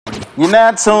You're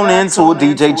not tuned into a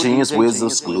DJ Genius Wiz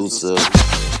exclusive.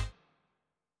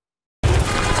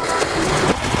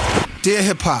 Dear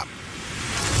Hip Hop,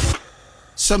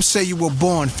 some say you were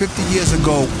born 50 years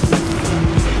ago.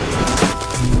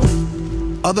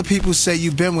 Other people say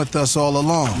you've been with us all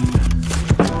along,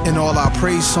 in all our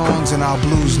praise songs and our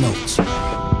blues notes.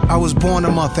 I was born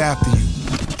a month after you.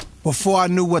 Before I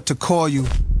knew what to call you,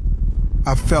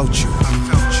 I felt you.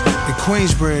 In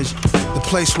Queensbridge, the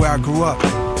place where I grew up,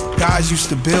 guys used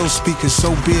to build speakers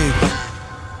so big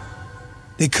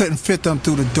they couldn't fit them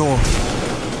through the door.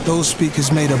 Those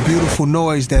speakers made a beautiful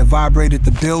noise that vibrated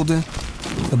the building,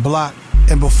 the block,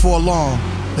 and before long,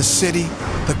 the city,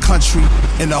 the country,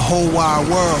 and the whole wide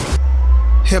world.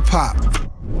 Hip hop,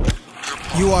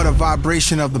 you are the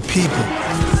vibration of the people.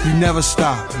 You never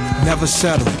stop, never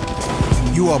settle.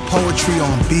 You are poetry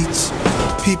on beats,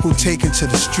 people taken to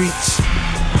the streets.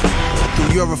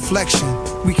 Through your reflection,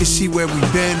 we can see where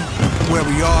we've been, where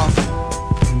we are,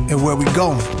 and where we're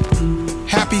going.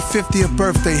 Happy 50th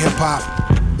birthday, hip hop.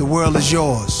 The world is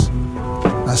yours.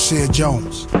 Nasir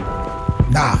Jones.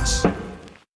 Nas.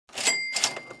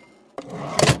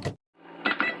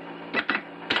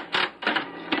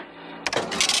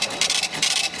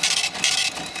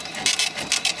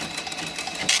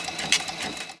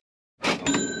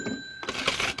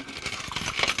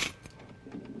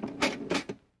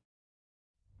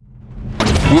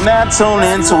 You're not tuned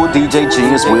into a DJ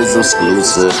Genius Wiz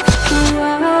exclusive.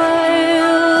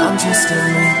 I'm just still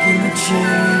making a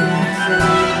change.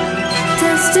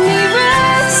 Destiny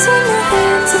rests in the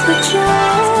hands of the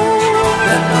child.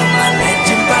 I know my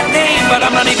legend by name, but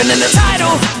I'm not even in the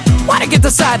title. Why'd I get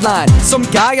the sideline? Some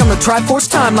guy on the Triforce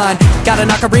timeline. Got an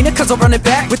ocarina cause I'll run it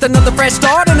back with another fresh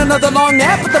start and another long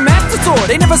nap with the Master Sword.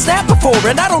 They never snapped before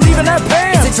and I don't even have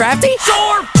pants. Is it drafty?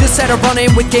 Sure! Just had a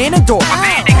run-in with Ganondorf.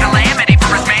 Abandoned calamity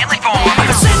for his manly form. I'm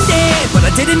ascending, but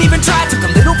I didn't even try. Took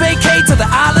a little vacay to the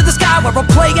Isle of the Sky where I'm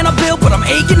playing a build, but I'm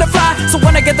aching to fly. So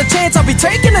when I get the chance, I'll be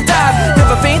taking a dive.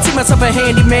 Never fancy myself a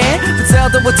handyman, but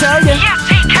Zelda will tell you. Yes,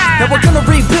 he can. Now we're gonna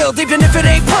rebuild even if it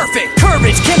ain't perfect.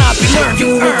 Courage cannot be learned,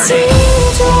 you earn it.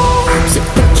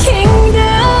 The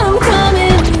kingdom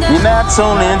coming down. You're not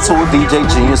tuned into a DJ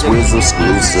Genius Wiz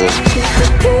exclusive. The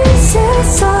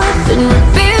pieces up and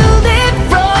rebuild it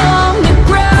from the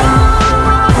ground.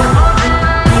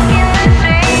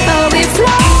 Are we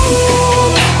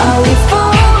flying? Are we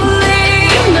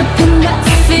falling? Nothing left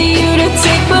for you to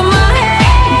take but my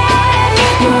hand.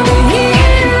 You're the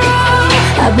hero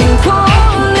I've been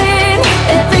calling.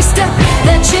 Every step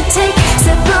that you take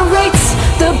separates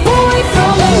the boy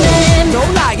from the man.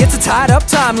 Don't lie, it's a tied up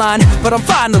timeline, but I'm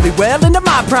finally well into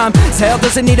my prime. Hell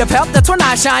doesn't need of help, that's when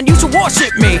I shine. You should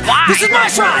worship me. Why? This is my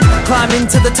shrine. Climbing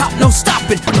to the top, no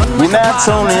stopping. You're not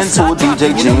tuned into a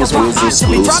DJ Genius Wiz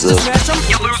exclusive.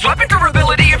 You lose weapon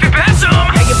durability if you pass him.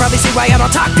 Hey, you probably see why I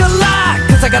don't talk a lot,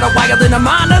 cause I got a wild in a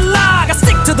monologue. I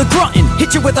stick to the grunting,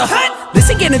 hit you with a hut.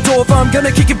 Listen, Ganondorf, I'm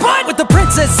gonna kick your butt with the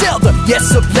Princess Zelda.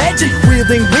 Yes, a legend,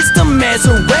 wielding wisdom as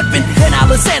a weapon, and I'll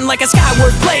ascend like a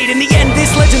skyward blade. In the end, this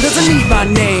legend doesn't need my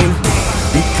name,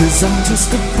 because I'm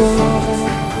just a boy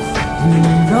in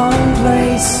the wrong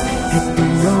place at the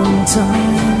wrong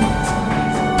time.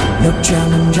 No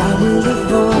challenge I will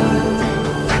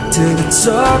avoid till it's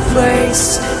our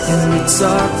place and it's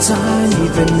our time.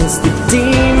 Even as the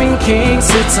Demon King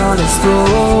sits on his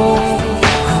throne,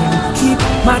 I will keep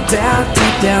my doubt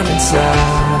deep down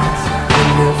inside.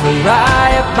 Whenever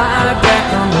I have my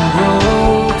back on the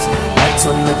ropes, that's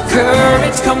when the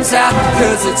courage comes out,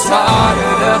 cause it's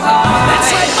harder to hide. That's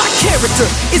right, my character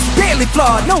is barely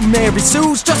flawed. No Mary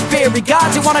Sue's, just fairy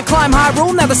gods. You wanna climb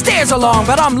Hyrule? Now the stairs are long,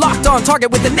 but I'm locked on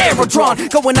target with the arrow drawn.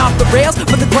 Going off the rails,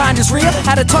 but the grind is real.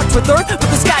 Out of touch with earth, but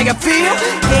the sky I feel.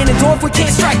 Ganondorf, we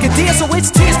can't strike a deal, so it's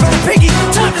tears for the piggy.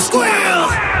 Time to squeal.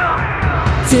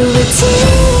 Feel the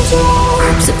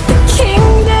teardrops of the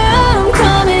kingdom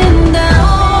coming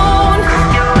down.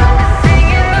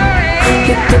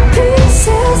 Pick the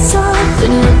pieces up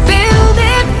and rebuild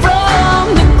it from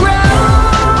the ground.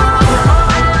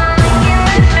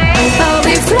 Are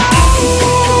we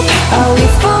flying? Are we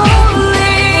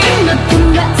falling? Nothing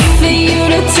left for you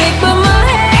to take but my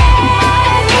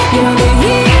hand. You're the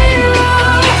hero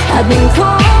I've been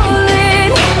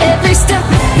calling. Every step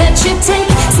that you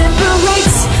take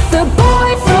separates the boy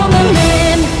from the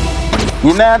man.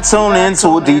 You're not tuned into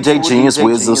a DJ Genius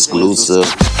Wiz exclusive.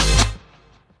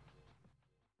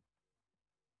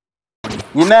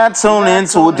 You're not tuned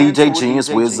into a DJ Genius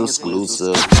Wiz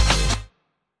exclusive.